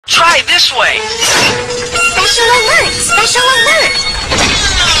Try this way! Special alert! Special alert!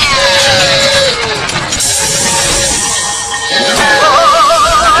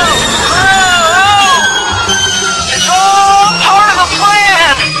 It's all part of the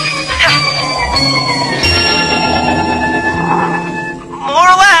plan! More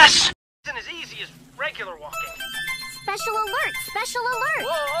or less! It isn't as easy as regular walking. Special alert! Special alert!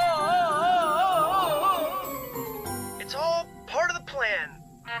 It's all part of the plan.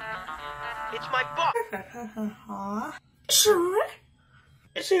 It's my boss. Sure.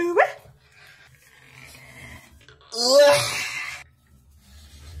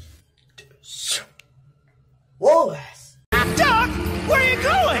 Wallace. Doc, where are you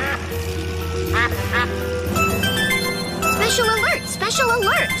going? Special alert! Special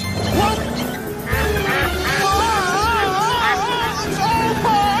alert!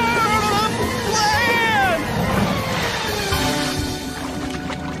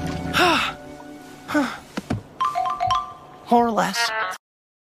 More or less.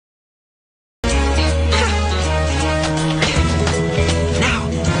 Now,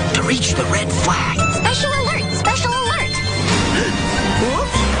 to reach the red flag. Special alert! Special alert!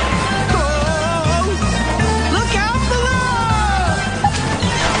 Whoops! Oh, look out below!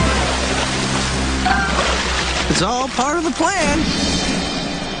 It's all part of the plan.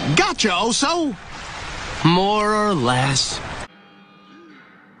 Gotcha, Oso. More or less.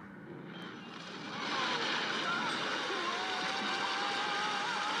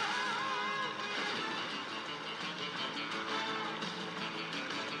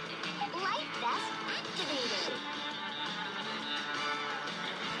 Life vest activated!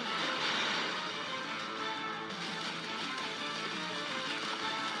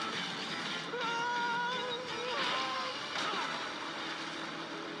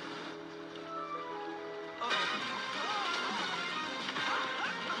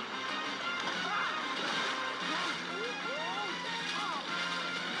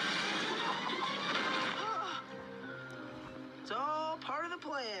 It's all part of the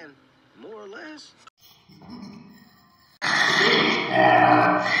plan. More or less.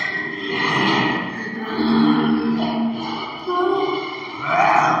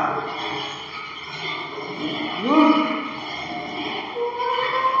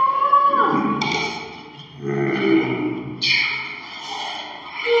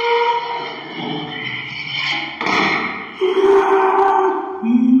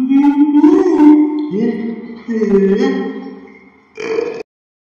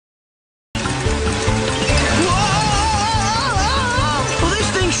 Well, this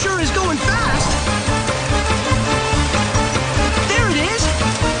thing sure is going fast. There it is.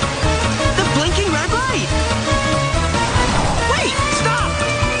 The blinking red light. Wait, stop.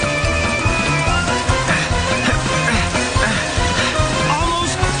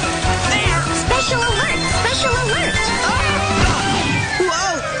 Almost there. Special alert! Special alert!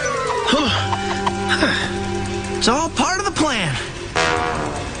 Whoa. It's all part of the plan.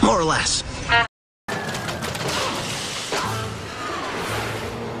 More or less.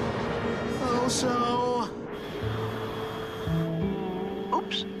 Oso.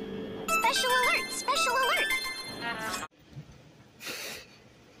 Oops. Special alert! Special alert!